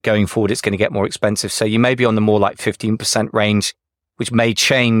going forward, it's going to get more expensive. So you may be on the more like 15% range, which may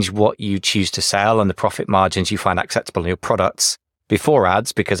change what you choose to sell and the profit margins you find acceptable in your products before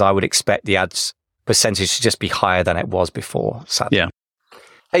ads, because I would expect the ads percentage to just be higher than it was before. Sadly. Yeah.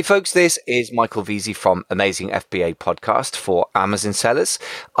 Hey folks, this is Michael Veazey from Amazing FBA Podcast for Amazon sellers.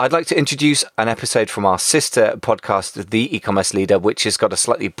 I'd like to introduce an episode from our sister podcast, The E-Commerce Leader, which has got a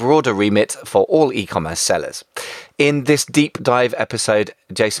slightly broader remit for all e-commerce sellers. In this deep dive episode,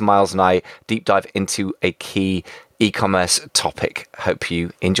 Jason Miles and I deep dive into a key e-commerce topic. Hope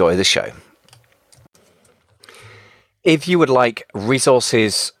you enjoy the show. If you would like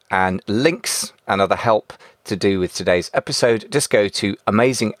resources and links and other help to do with today's episode, just go to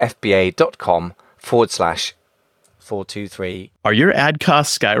amazingfba.com/423. Are your ad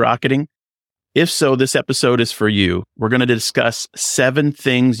costs skyrocketing? If so, this episode is for you. We're going to discuss 7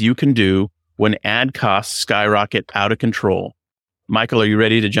 things you can do when ad costs skyrocket out of control. Michael, are you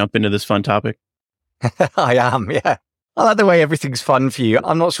ready to jump into this fun topic? I am, yeah. I like the way everything's fun for you.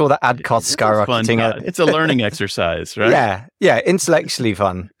 I'm not sure that ad costs skyrocketing. It's a learning exercise, right? Yeah, intellectually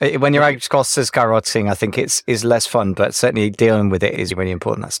fun. When your ad costs are skyrocketing, I think is less fun, but certainly dealing with it is really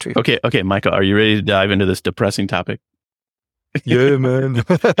important. That's true. Okay, Michael, are you ready to dive into this depressing topic? Yeah, man.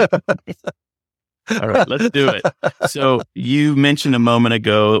 All right, let's do it. So you mentioned a moment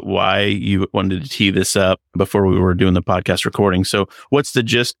ago why you wanted to tee this up before we were doing the podcast recording. So what's the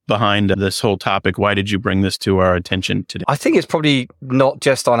gist behind this whole topic? Why did you bring this to our attention today? I think it's probably not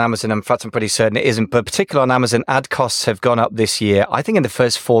just on Amazon. In fact, I'm pretty certain it isn't, but particularly on Amazon, ad costs have gone up this year. I think in the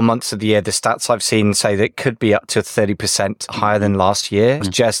first 4 months of the year, the stats I've seen say that it could be up to 30% higher than last year,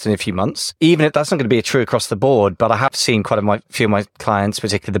 just in a few months. Even if that's not going to be true across the board, but I have seen quite a few of my clients,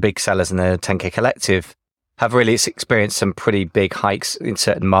 particularly the big sellers in the 10K collective, have really experienced some pretty big hikes in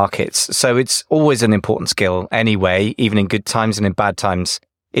certain markets. So it's always an important skill anyway, even in good times and in bad times.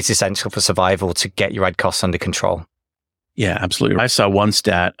 It's essential for survival to get your ad costs under control. Yeah, absolutely. I saw one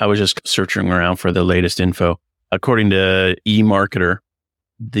stat. I was just searching around for the latest info. According to eMarketer,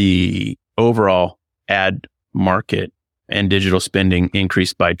 the overall ad market and digital spending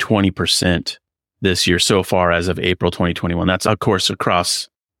increased by 20% this year so far as of April 2021. That's, of course, across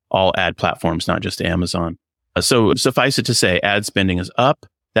all ad platforms, not just Amazon. So suffice it to say, ad spending is up.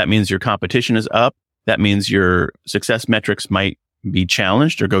 That means your competition is up. That means your success metrics might be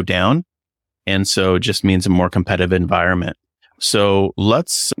challenged or go down. And so it just means a more competitive environment. So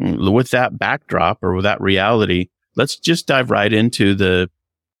with that backdrop or with that reality, let's just dive right into the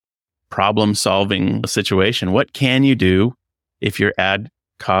problem solving situation. What can you do if your ad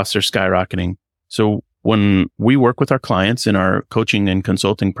costs are skyrocketing? So when we work with our clients in our coaching and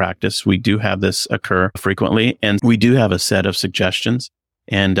consulting practice, we do have this occur frequently, and we do have a set of suggestions,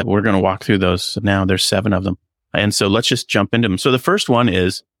 and we're going to walk through those now. There's 7 of them. And so let's just jump into them. So the first one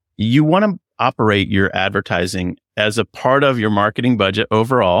is you want to operate your advertising as a part of your marketing budget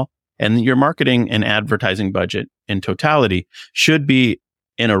overall, and your marketing and advertising budget in totality should be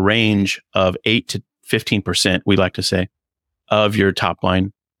in a range of 8 to 15%, we like to say, of your top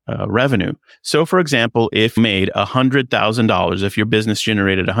line revenue. So for example, if you made $100,000, if your business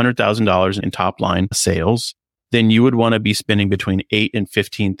generated $100,000 in top line sales, then you would want to be spending between $8,000 and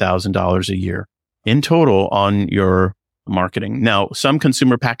 $15,000 a year in total on your marketing. Now, some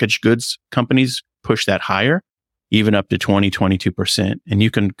consumer packaged goods companies push that higher, even up to 22%. And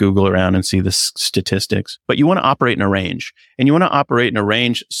you can Google around and see the statistics, but you want to operate in a range, and you want to operate in a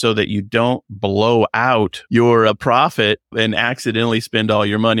range so that you don't blow out your profit and accidentally spend all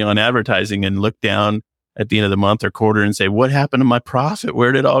your money on advertising and look down at the end of the month or quarter and say, what happened to my profit?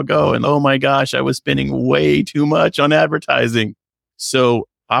 Where did it all go? And oh my gosh, I was spending way too much on advertising. So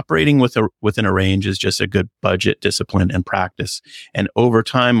operating within a range is just a good budget discipline and practice. And over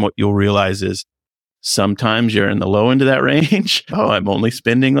time, what you'll realize is sometimes you're in the low end of that range. Oh, I'm only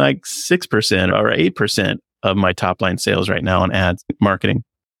spending like 6% or 8% of my top line sales right now on ads marketing.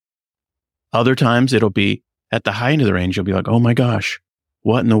 Other times it'll be at the high end of the range. You'll be like, oh my gosh,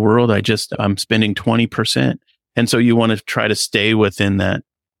 what in the world? I'm spending 20%. And so you want to try to stay within that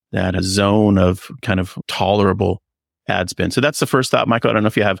zone of kind of tolerable ad spend. So that's the first thought. Michael, I don't know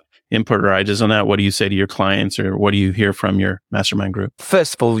if you have input or ideas on that. What do you say to your clients, or what do you hear from your mastermind group?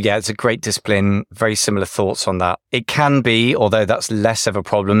 First of all, yeah, it's a great discipline. Very similar thoughts on that. It can be, although that's less of a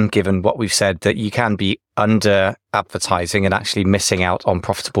problem given what we've said, that you can be under advertising and actually missing out on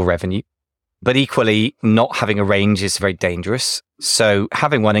profitable revenue. But equally, not having a range is very dangerous. So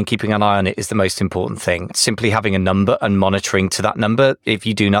having one and keeping an eye on it is the most important thing. Simply having a number and monitoring to that number, if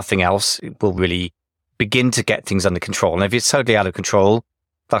you do nothing else, it will really begin to get things under control. And if it's totally out of control,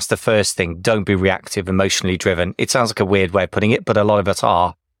 that's the first thing. Don't be reactive, emotionally driven. It sounds like a weird way of putting it, but a lot of us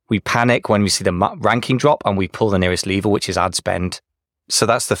are. We panic when we see the ranking drop and we pull the nearest lever, which is ad spend. So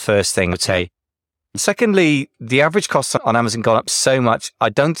that's the first thing I'd say. Secondly, the average cost on Amazon gone up so much. I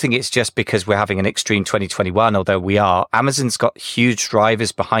don't think it's just because we're having an extreme 2021, although we are. Amazon's got huge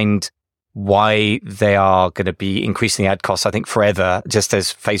drivers behind why they are going to be increasing ad costs, I think, forever, just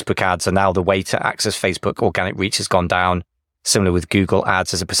as Facebook ads are now the way to access Facebook. Organic reach has gone down, similar with Google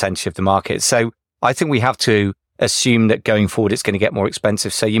ads as a percentage of the market. So I think we have to assume that going forward, it's going to get more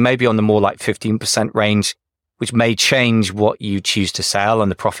expensive. So you may be on the more like 15% range, which may change what you choose to sell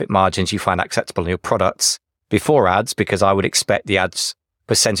and the profit margins you find acceptable in your products before ads, because I would expect the ads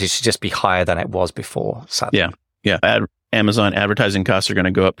percentage to just be higher than it was before. Sadly. Yeah. Amazon advertising costs are going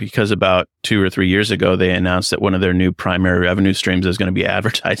to go up because about 2 or 3 years ago, they announced that one of their new primary revenue streams is going to be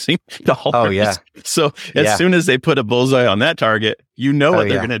advertising dollars. Oh, yeah. So as soon as they put a bullseye on that target, you know what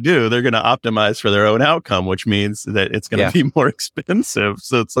they're going to do. They're going to optimize for their own outcome, which means that it's going to be more expensive.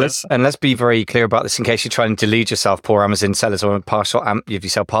 So let's be very clear about this in case you're trying to delude yourself, poor Amazon sellers, or if you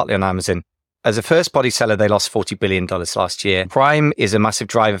sell partly on Amazon. As a first-party seller, they lost $40 billion last year. Prime is a massive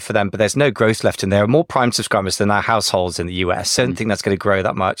driver for them, but there's no growth left, and there are more Prime subscribers than our households in the US. So I don't think that's going to grow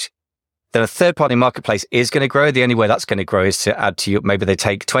that much. Then a third-party marketplace is going to grow. The only way that's going to grow is to add to you. Maybe they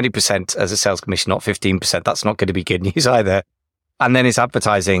take 20% as a sales commission, not 15%. That's not going to be good news either. And then it's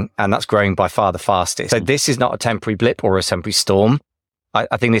advertising, and that's growing by far the fastest. So this is not a temporary blip or a temporary storm.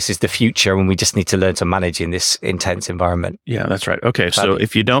 I think this is the future, and we just need to learn to manage in this intense environment. Yeah, that's right. Okay, so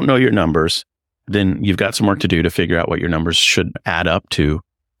if you don't know your numbers, then you've got some work to do to figure out what your numbers should add up to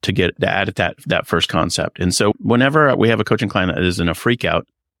get at that first concept. And so whenever we have a coaching client that is in a freak out,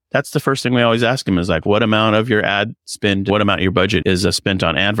 that's the first thing we always ask them is like, what amount of your ad spend, what amount of your budget is spent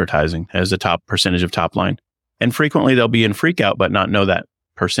on advertising as a top percentage of top line? And frequently they'll be in freak out, but not know that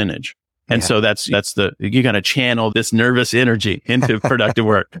percentage. And so that's you got to channel this nervous energy into productive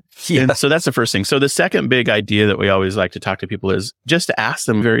work. And so that's the first thing. So the second big idea that we always like to talk to people is just to ask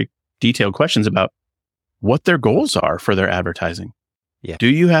them very detailed questions about what their goals are for their advertising. Yeah. Do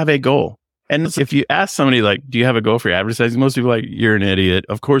you have a goal? And if you ask somebody like, do you have a goal for your advertising? Most people are like, you're an idiot.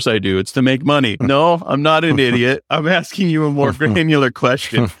 Of course I do. It's to make money. No, I'm not an idiot. I'm asking you a more granular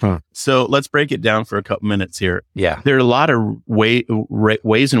question. So let's break it down for a couple minutes here. Yeah. There are a lot of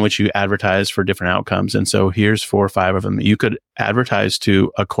ways in which you advertise for different outcomes. And so here's 4 or 5 of them. You could advertise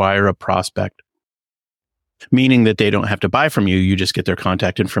to acquire a prospect, meaning that they don't have to buy from you. You just get their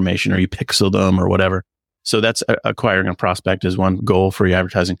contact information or you pixel them or whatever. So that's acquiring a prospect is one goal for your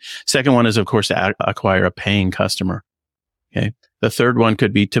advertising. Second one is, of course, to acquire a paying customer. Okay. The third one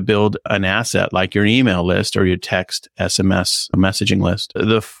could be to build an asset like your email list or your text, SMS, messaging list.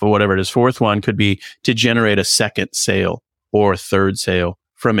 Whatever it is. Fourth one could be to generate a second sale or a third sale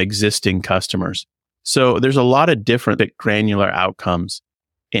from existing customers. So there's a lot of different granular outcomes,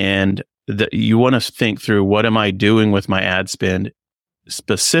 and you want to think through, what am I doing with my ad spend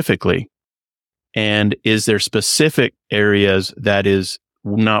specifically? And is there specific areas that is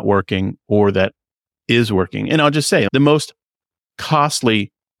not working or that is working? And I'll just say the most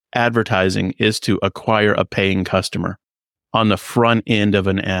costly advertising is to acquire a paying customer on the front end of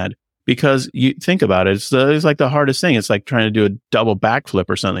an ad, because you think about it, it's like the hardest thing. It's like trying to do a double backflip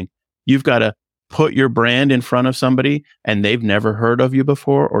or something. You've got to put your brand in front of somebody and they've never heard of you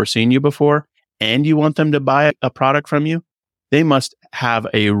before or seen you before, and you want them to buy a product from you. They must have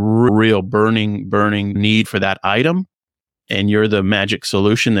a real burning need for that item. And you're the magic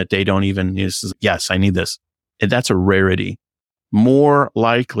solution that they don't even use. Yes, I need this. And that's a rarity. More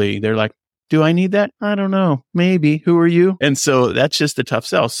likely, they're like, do I need that? I don't know. Maybe. Who are you? And so that's just a tough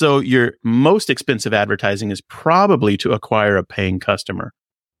sell. So your most expensive advertising is probably to acquire a paying customer.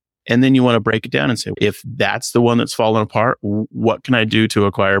 And then you want to break it down and say, if that's the one that's fallen apart, what can I do to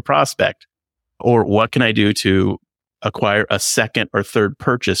acquire a prospect? Or what can I do to acquire a second or third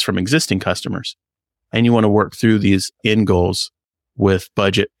purchase from existing customers? And you want to work through these end goals with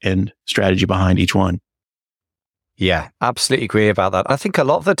budget and strategy behind each one. Yeah, absolutely agree about that. I think a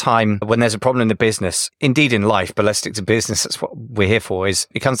lot of the time when there's a problem in the business, indeed in life, but let's stick to business, that's what we're here for, is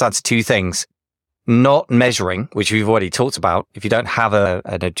it comes down to 2 things. Not measuring, which we've already talked about. If you don't have an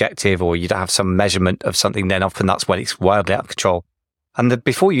objective or you don't have some measurement of something, then often that's when it's wildly out of control. And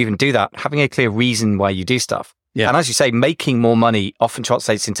before you even do that, having a clear reason why you do stuff. Yeah. And as you say, making more money often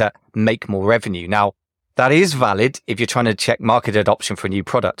translates into make more revenue. Now, that is valid if you're trying to check market adoption for a new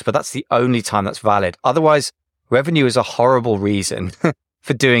product, but that's the only time that's valid. Otherwise, revenue is a horrible reason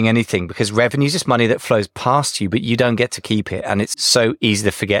for doing anything, because revenue is just money that flows past you, but you don't get to keep it. And it's so easy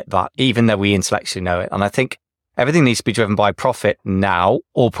to forget that, even though we intellectually know it. And I think everything needs to be driven by profit now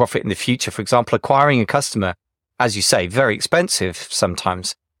or profit in the future. For example, acquiring a customer, as you say, very expensive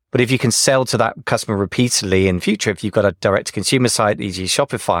sometimes. But if you can sell to that customer repeatedly in future, if you've got a direct-to-consumer site, e.g.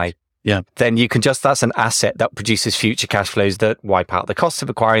 Shopify, then you can that's an asset that produces future cash flows that wipe out the cost of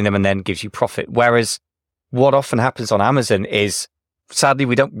acquiring them and then gives you profit. Whereas what often happens on Amazon is, sadly,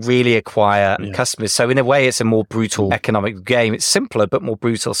 we don't really acquire customers. So in a way, it's a more brutal economic game. It's simpler, but more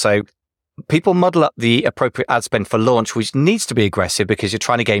brutal. So people muddle up the appropriate ad spend for launch, which needs to be aggressive because you're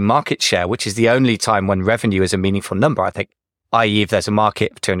trying to gain market share, which is the only time when revenue is a meaningful number, I think. I.e., if there's a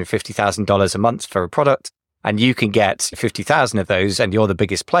market of $250,000 a month for a product and you can get 50,000 of those and you're the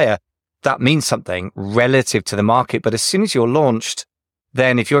biggest player, that means something relative to the market. But as soon as you're launched,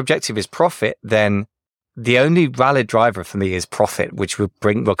 then if your objective is profit, then the only valid driver for me is profit, which we'll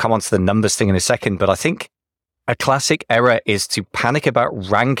come on to the numbers thing in a second. But I think a classic error is to panic about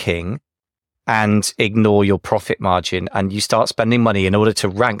ranking and ignore your profit margin, and you start spending money in order to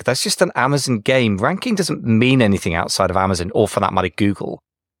rank. That's just an Amazon game. Ranking doesn't mean anything outside of Amazon, or for that matter, Google.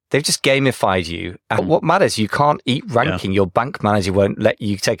 They've just gamified you. And what matters, you can't eat ranking. Your bank manager won't let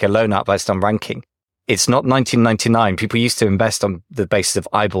you take a loan out based on ranking. It's not 1999. People used to invest on the basis of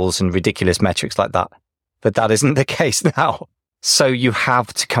eyeballs and ridiculous metrics like that. But that isn't the case now. So you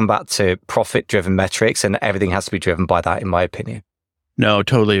have to come back to profit-driven metrics, and everything has to be driven by that, in my opinion. No,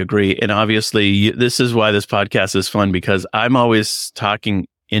 totally agree. And obviously, this is why this podcast is fun, because I'm always talking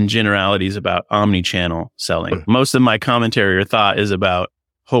in generalities about omni-channel selling. Most of my commentary or thought is about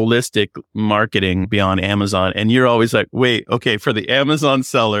holistic marketing beyond Amazon. And you're always like, wait, okay, for the Amazon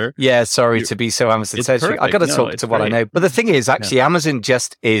seller. Yeah, sorry to be so Amazon-centric. I got to talk to what I know. But the thing is, actually, Amazon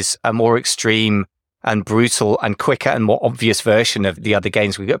just is a more extreme and brutal and quicker and more obvious version of the other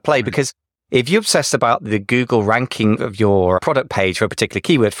games we got to play. Because if you're obsessed about the Google ranking of your product page for a particular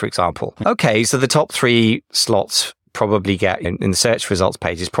keyword, for example, okay, so the top 3 slots probably get in the search results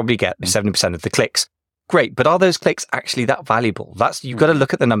pages, probably get 70% of the clicks. Great. But are those clicks actually that valuable? You've got to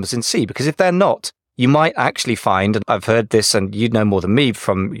look at the numbers and see, because if they're not, you might actually find, and I've heard this, and you know more than me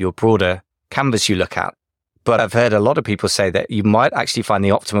from your broader canvas you look at, but I've heard a lot of people say that you might actually find the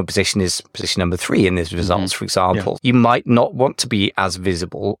optimal position is position number 3 in these results, for example. You might not want to be as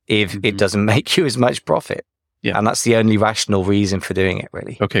visible if it doesn't make you as much profit. And that's the only rational reason for doing it,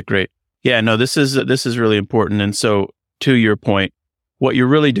 really. Okay, great. Yeah, no, this is really important. And so to your point, what you're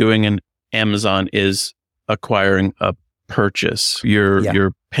really doing in Amazon is acquiring a purchase.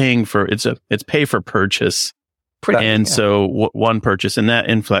 You're paying for, it's pay for purchase. So one purchase, and that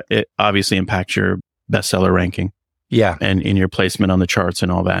it obviously impacts your bestseller ranking. And in your placement on the charts and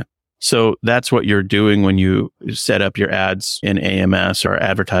all that. So that's what you're doing when you set up your ads in AMS or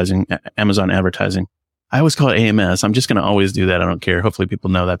advertising, Amazon advertising. I always call it AMS. I'm just going to always do that. I don't care. Hopefully people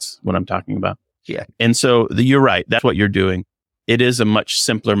know that's what I'm talking about. And so you're right. That's what you're doing. It is a much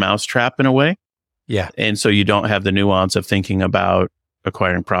simpler mousetrap in a way. And so you don't have the nuance of thinking about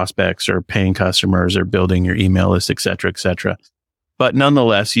acquiring prospects or paying customers or building your email list, et cetera, et cetera. But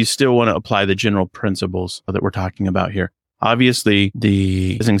nonetheless, you still want to apply the general principles that we're talking about here. Obviously,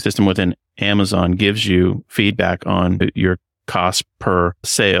 the pricing system within Amazon gives you feedback on your cost per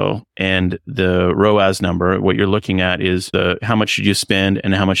sale, and the ROAS number. What you're looking at is how much did you spend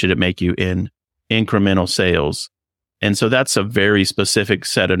and how much did it make you in incremental sales. And so that's a very specific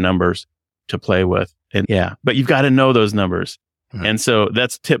set of numbers to play with. And but you've got to know those numbers. And so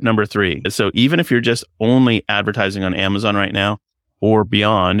that's tip number 3. So even if you're just only advertising on Amazon right now, or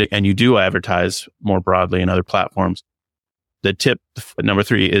beyond, and you do advertise more broadly in other platforms, the tip number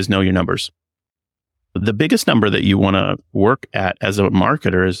 3 is know your numbers. The biggest number that you want to work at as a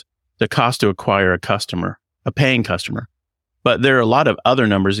marketer is the cost to acquire a customer, a paying customer. But there are a lot of other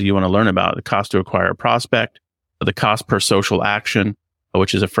numbers that you want to learn about: the cost to acquire a prospect, the cost per social action,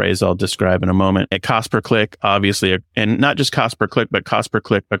 which is a phrase I'll describe in a moment, a cost per click, obviously, and not just cost per click, but cost per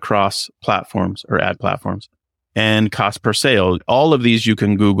click across platforms or ad platforms, and cost per sale. All of these you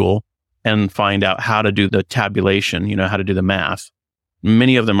can Google and find out how to do the tabulation, how to do the math.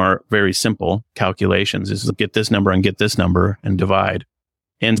 Many of them are very simple calculations. Is get this number and get this number and divide.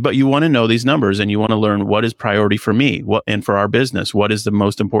 But you want to know these numbers, and you want to learn what is priority for me, and for our business, what is the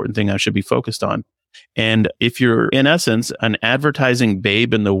most important thing I should be focused on. And if you're, in essence, an advertising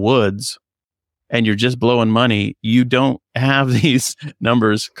babe in the woods and you're just blowing money, you don't have these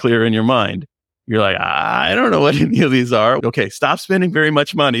numbers clear in your mind. You're like, I don't know what any of these are. Okay, stop spending very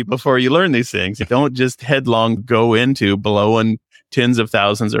much money before you learn these things. Don't just headlong go into blowing tens of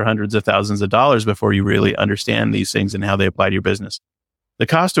thousands or hundreds of thousands of dollars before you really understand these things and how they apply to your business. The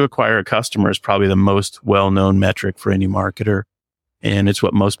cost to acquire a customer is probably the most well-known metric for any marketer. And it's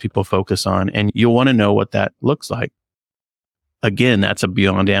what most people focus on. And you'll want to know what that looks like. Again, that's a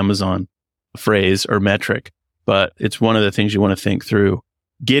beyond Amazon phrase or metric, but it's one of the things you want to think through.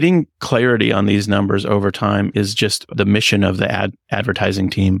 getting clarity on these numbers over time is just the mission of the advertising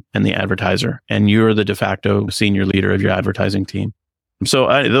team and the advertiser. And you're the de facto senior leader of your advertising team. So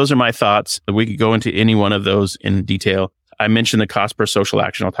those are my thoughts. We could go into any one of those in detail. I mentioned the cost per social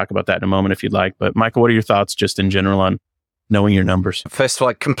action. I'll talk about that in a moment if you'd like. But Michael, what are your thoughts just in general on knowing your numbers? First of all,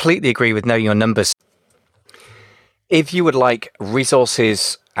 I completely agree with knowing your numbers. If you would like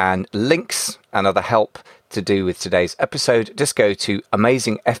resources and links and other help to do with today's episode, just go to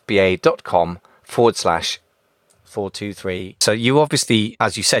amazingfba.com/423. So you obviously,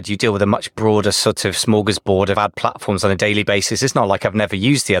 as you said, you deal with a much broader sort of smorgasbord of ad platforms on a daily basis. It's not like I've never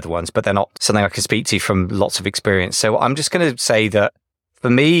used the other ones, but they're not something I can speak to from lots of experience. So I'm just going to say that for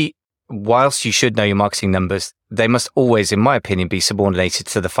me, whilst you should know your marketing numbers, they must always, in my opinion, be subordinated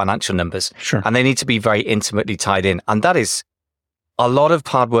to the financial numbers. Sure. And they need to be very intimately tied in. And that is a lot of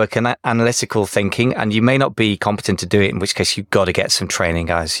hard work and analytical thinking, and you may not be competent to do it, in which case you've got to get some training,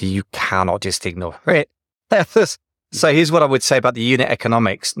 guys. You cannot just ignore it. So here's what I would say about the unit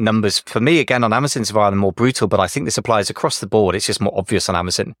economics numbers. For me, again, on Amazon, it's rather more brutal, but I think this applies across the board. It's just more obvious on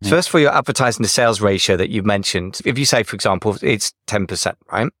Amazon. First, for your advertising to sales ratio that you've mentioned, if you say, for example, it's 10%,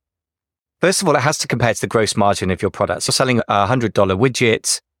 right? First of all, it has to compare to the gross margin of your product. So selling a $100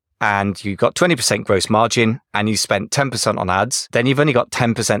 widget and you got 20% gross margin and you spent 10% on ads, then you've only got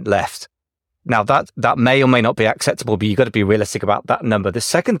 10% left. Now that may or may not be acceptable, but you've got to be realistic about that number. The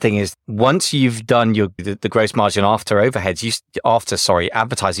second thing is once you've done the gross margin after overheads,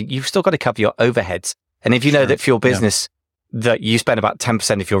 advertising, you've still got to cover your overheads. And if you know that for your business, that you spend about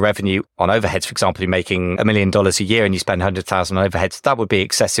 10% of your revenue on overheads, for example, you're making $1 million a year and you spend 100,000 on overheads, that would be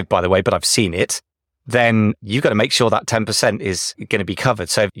excessive, by the way, but I've seen it. Then you've got to make sure that 10% is going to be covered.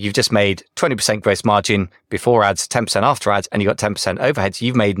 So if you've just made 20% gross margin before ads, 10% after ads, and you've got 10% overheads,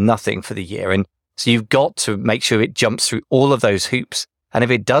 you've made nothing for the year. And so you've got to make sure it jumps through all of those hoops. And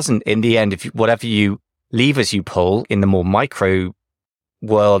if it doesn't, in the end, whatever levers you pull in the more micro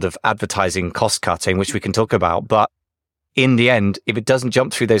world of advertising cost cutting, which we can talk about, but in the end, if it doesn't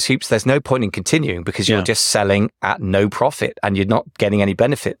jump through those hoops, there's no point in continuing because you're just selling at no profit and you're not getting any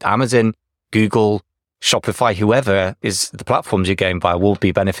benefit. Amazon, Google, Shopify, whoever is the platforms you're going by will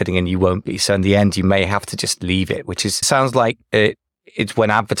be benefiting and you won't be. So in the end, you may have to just leave it, which sounds like it's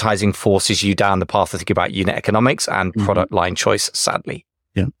when advertising forces you down the path to think about unit economics and product line choice, sadly.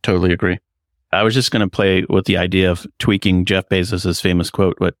 Yeah, totally agree. I was just going to play with the idea of tweaking Jeff Bezos' famous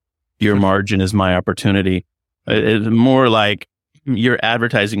quote, "What your margin is my opportunity." It's more like your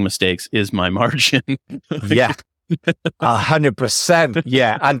advertising mistakes is my margin. Yeah. 100%.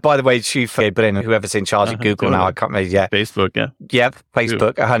 Yeah. And by the way, but in whoever's in charge of Google now, I can't remember. Yeah. Facebook. Yeah. Yeah.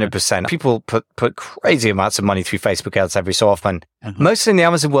 Facebook, 100%. People put crazy amounts of money through Facebook ads every so often. Mostly in the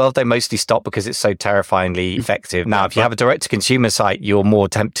Amazon world, they mostly stop because it's so terrifyingly effective. Now, if you have a direct to consumer site, you're more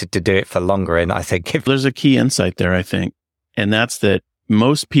tempted to do it for longer. And I think there's a key insight there, I think. And that's that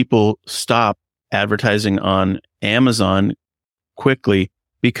most people stop advertising on Amazon quickly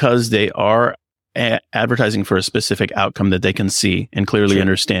because they are advertising for a specific outcome that they can see and clearly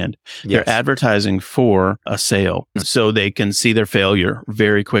understand. Yes. They're advertising for a sale so they can see their failure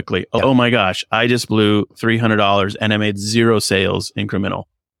very quickly. Yep. Oh my gosh, I just blew $300 and I made 0 sales incremental.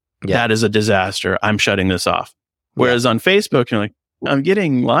 Yep. That is a disaster. I'm shutting this off. Whereas on Facebook, you're like, I'm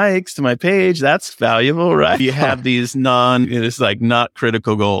getting likes to my page. That's valuable, right? You have these it's like not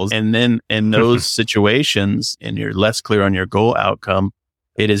critical goals. And then in those situations, and you're less clear on your goal outcome,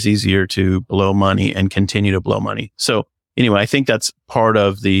 it is easier to blow money and continue to blow money. So anyway, I think that's part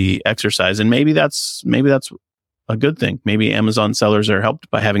of the exercise. And maybe that's a good thing. Maybe Amazon sellers are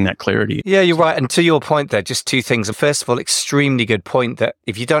helped by having that clarity. Yeah, you're right. And to your point there, just two things. First of all, extremely good point that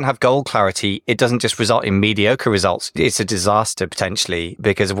if you don't have goal clarity, it doesn't just result in mediocre results. It's a disaster potentially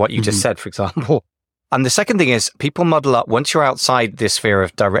because of what you just said, for example. And the second thing is people muddle up once you're outside this sphere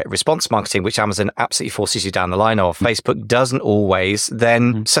of direct response marketing, which Amazon absolutely forces you down the line of. Facebook doesn't always.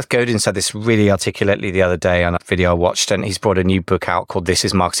 Then Seth Godin said this really articulately the other day on a video I watched, and he's brought a new book out called This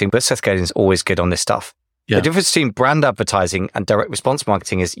is Marketing. But Seth Godin's always good on this stuff. Yeah. The difference between brand advertising and direct response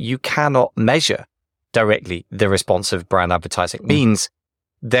marketing is you cannot measure directly the response of brand advertising. It means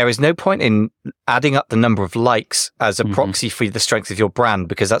there is no point in adding up the number of likes as a proxy for the strength of your brand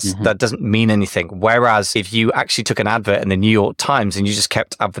because that doesn't mean anything. Whereas if you actually took an advert in the New York Times and you just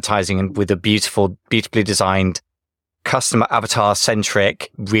kept advertising with a beautifully designed, customer avatar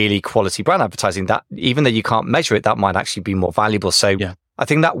centric, really quality brand advertising, that even though you can't measure it, that might actually be more valuable. So I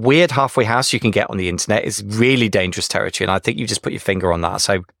think that weird halfway house you can get on the internet is really dangerous territory. And I think you just put your finger on that.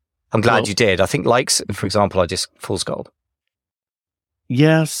 So I'm glad you did. I think likes, for example, are just fool's gold.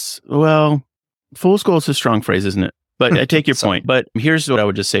 Yes. Well, fool's gold is a strong phrase, isn't it? But I take your point. But here's what I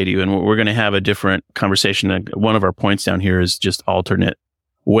would just say to you, and we're going to have a different conversation. One of our points down here is just alternate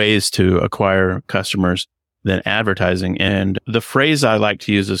ways to acquire customers than advertising. And the phrase I like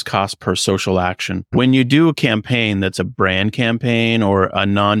to use is cost per social action. When you do a campaign that's a brand campaign or a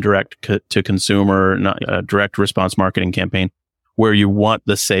non-direct to consumer, not a direct response marketing campaign, where you want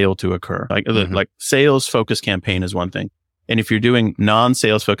the sale to occur, like sales focused campaign is one thing. And if you're doing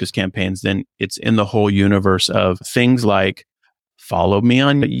non-sales focused campaigns, then it's in the whole universe of things like follow me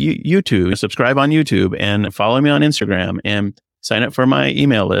on YouTube, subscribe on YouTube, and follow me on Instagram, and sign up for my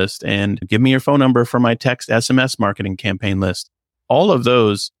email list, and give me your phone number for my text SMS marketing campaign list. All of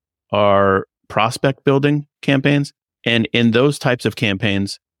those are prospect building campaigns. And in those types of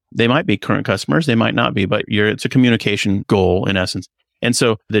campaigns, they might be current customers, they might not be, but it's a communication goal in essence. And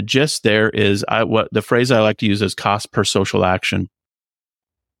so the gist there is what the phrase I like to use is cost per social action.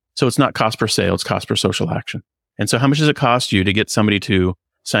 So it's not cost per sale, it's cost per social action. And so how much does it cost you to get somebody to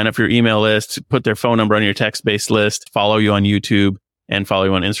sign up for your email list, put their phone number on your text-based list, follow you on YouTube, and follow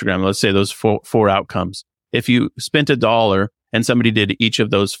you on Instagram? Let's say those four outcomes. If you spent $1 and somebody did each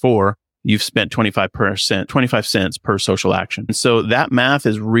of those four, you've spent 25 cents per social action. And so that math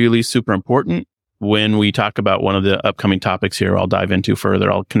is really super important. When we talk about one of the upcoming topics here, I'll dive into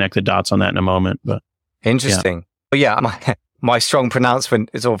further. I'll connect the dots on that in a moment. But interesting. Yeah. Well, my strong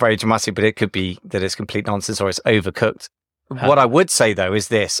pronouncement is all very dramatic, but it could be that it's complete nonsense or it's overcooked. What I would say though is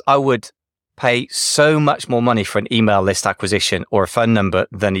this: I would pay so much more money for an email list acquisition or a phone number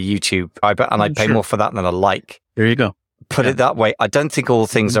than a YouTube. I'd pay more for that than a like. There you go. Put it that way. I don't think all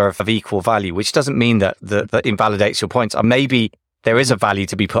things are of equal value, which doesn't mean that invalidates your points. Maybe there is a value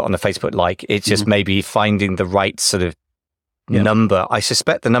to be put on a Facebook like. It's just maybe finding the right sort of number. I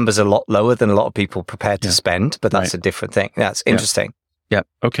suspect the number's a lot lower than a lot of people prepared to spend, but that's a different thing. That's interesting. Yeah.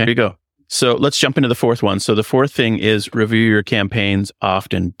 Okay. Here you go. So let's jump into the fourth one. So the fourth thing is review your campaigns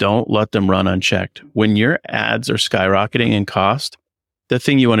often. Don't let them run unchecked. When your ads are skyrocketing in cost, the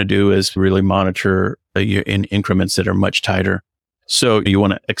thing you want to do is really monitor in increments that are much tighter. So you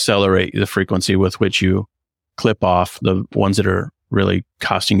want to accelerate the frequency with which you clip off the ones that are really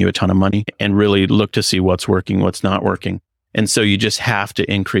costing you a ton of money, and really look to see what's working, what's not working. And so you just have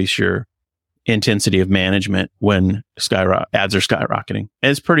to increase your intensity of management when ads are skyrocketing.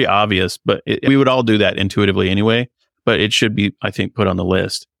 And it's pretty obvious, but we would all do that intuitively anyway, but it should be, I think, put on the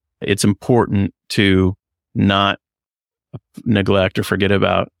list. It's important to not neglect or forget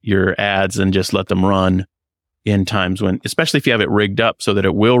about your ads and just let them run in times when, especially if you have it rigged up so that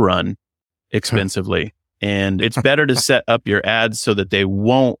it will run expensively. And it's better to set up your ads so that they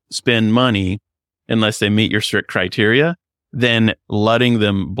won't spend money unless they meet your strict criteria than letting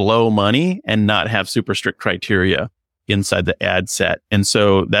them blow money and not have super strict criteria inside the ad set. And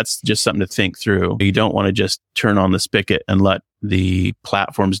so that's just something to think through. You don't want to just turn on the spigot and let the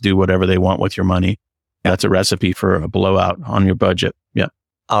platforms do whatever they want with your money. That's a recipe for a blowout on your budget. Yeah.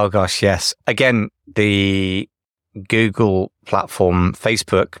 Oh gosh, yes. Again, the Google platform,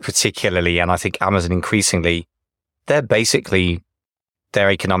 Facebook particularly, and I think Amazon increasingly, their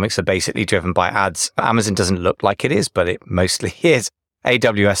economics are basically driven by ads. Amazon doesn't look like it is, but it mostly is.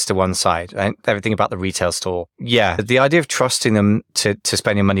 AWS to one side, and everything about the retail store. Yeah, the idea of trusting them to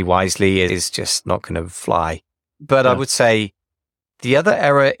spend your money wisely is just not going to fly. But I would say the other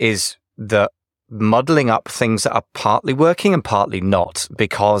error is that modeling up things that are partly working and partly not,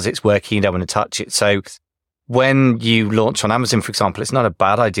 because it's working, you don't want to touch it. So when you launch on Amazon, for example, it's not a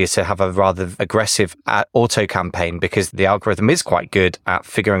bad idea to have a rather aggressive auto campaign, because the algorithm is quite good at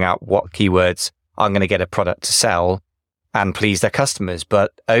figuring out what keywords are going to get a product to sell and please their customers.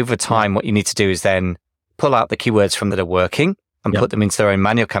 But over time, what you need to do is then pull out the keywords from that are working and put them into their own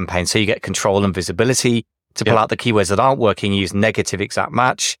manual campaign. So you get control and visibility. To pull out the keywords that aren't working, use negative exact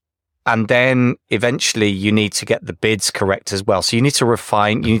match. And then eventually you need to get the bids correct as well. So you need to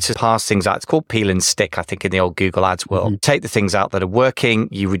refine, you need to pass things out. It's called peel and stick, I think, in the old Google Ads world. Take the things out that are working,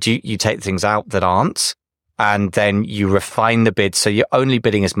 you take the things out that aren't, and then you refine the bid. So you're only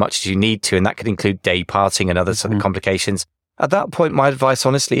bidding as much as you need to. And that could include day parting and other sort of complications. At that point, my advice,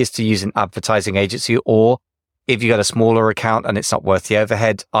 honestly, is to use an advertising agency, or if you've got a smaller account and it's not worth the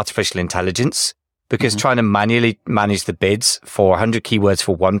overhead, artificial intelligence. Because trying to manually manage the bids for 100 keywords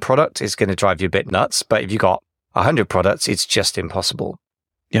for one product is going to drive you a bit nuts. But if you've got 100 products, it's just impossible.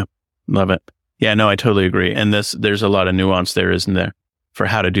 Yeah, love it. Yeah, no, I totally agree. And there's a lot of nuance there, isn't there, for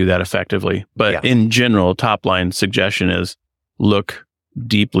how to do that effectively. But in general, top line suggestion is look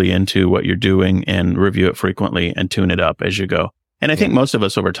deeply into what you're doing and review it frequently and tune it up as you go. And I think most of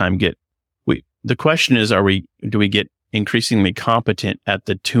us over time the question is, do we get increasingly competent at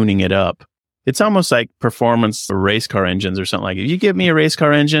the tuning it up It's almost like performance race car engines or something like that. If you give me a race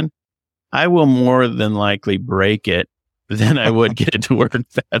car engine, I will more than likely break it than I would get it to work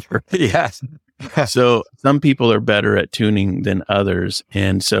better. Yes. So some people are better at tuning than others.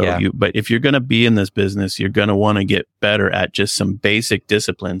 And so but if you're going to be in this business, you're going to want to get better at just some basic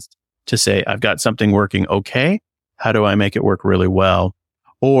disciplines to say, I've got something working okay. How do I make it work really well?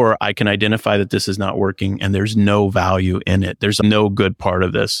 Or I can identify that this is not working and there's no value in it. There's no good part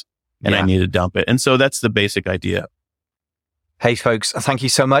of this and I need to dump it. And so that's the basic idea. Hey folks, thank you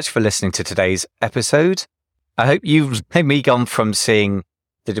so much for listening to today's episode. I hope you've made me gone from seeing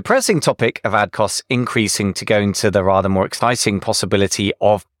the depressing topic of ad costs increasing to going to the rather more exciting possibility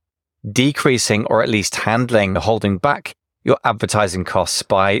of decreasing or at least handling, holding back your advertising costs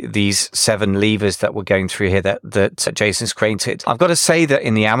by these 7 levers that we're going through here that Jason's created. I've got to say that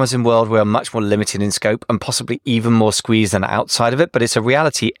in the Amazon world, we're much more limited in scope and possibly even more squeezed than outside of it, but it's a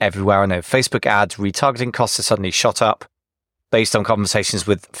reality everywhere. I know Facebook ads, retargeting costs have suddenly shot up based on conversations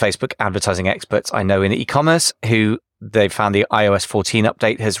with Facebook advertising experts. I know in e-commerce who they found the iOS 14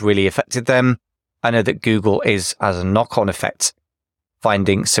 update has really affected them. I know that Google is, as a knock-on effect,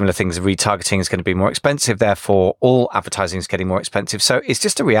 finding similar things. Retargeting is going to be more expensive. Therefore, all advertising is getting more expensive. So it's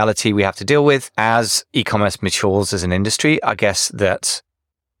just a reality we have to deal with as e-commerce matures as an industry. I guess that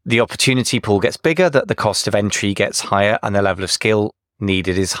the opportunity pool gets bigger, that the cost of entry gets higher, and the level of skill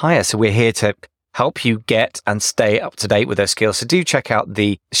needed is higher. So we're here to help you get and stay up to date with those skills. So do check out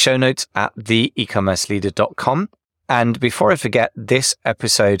the show notes at theecommerceleader.com. And before I forget, this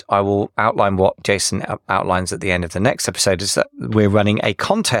episode, I will outline what Jason outlines at the end of the next episode, is that we're running a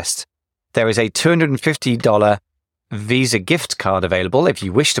contest. There is a $250 Visa gift card available. If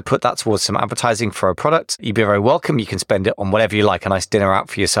you wish to put that towards some advertising for a product, you'd be very welcome. You can spend it on whatever you like, a nice dinner out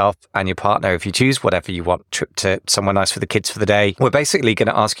for yourself and your partner if you choose, whatever you want, trip to somewhere nice for the kids for the day. We're basically going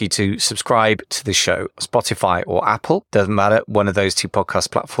to ask you to subscribe to the show, Spotify or Apple, doesn't matter, one of those 2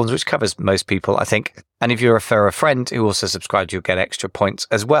 podcast platforms, which covers most people, I think. And if you refer a friend who also subscribed, you'll get extra points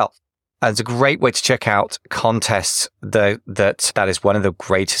as well. And it's a great way to check out contests. That is one of the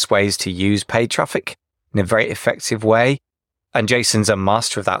greatest ways to use paid traffic in a very effective way. And Jason's a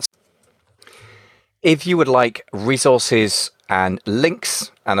master of that. If you would like resources and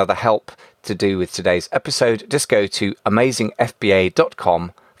links and other help to do with today's episode, just go to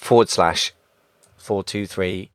amazingfba.com/423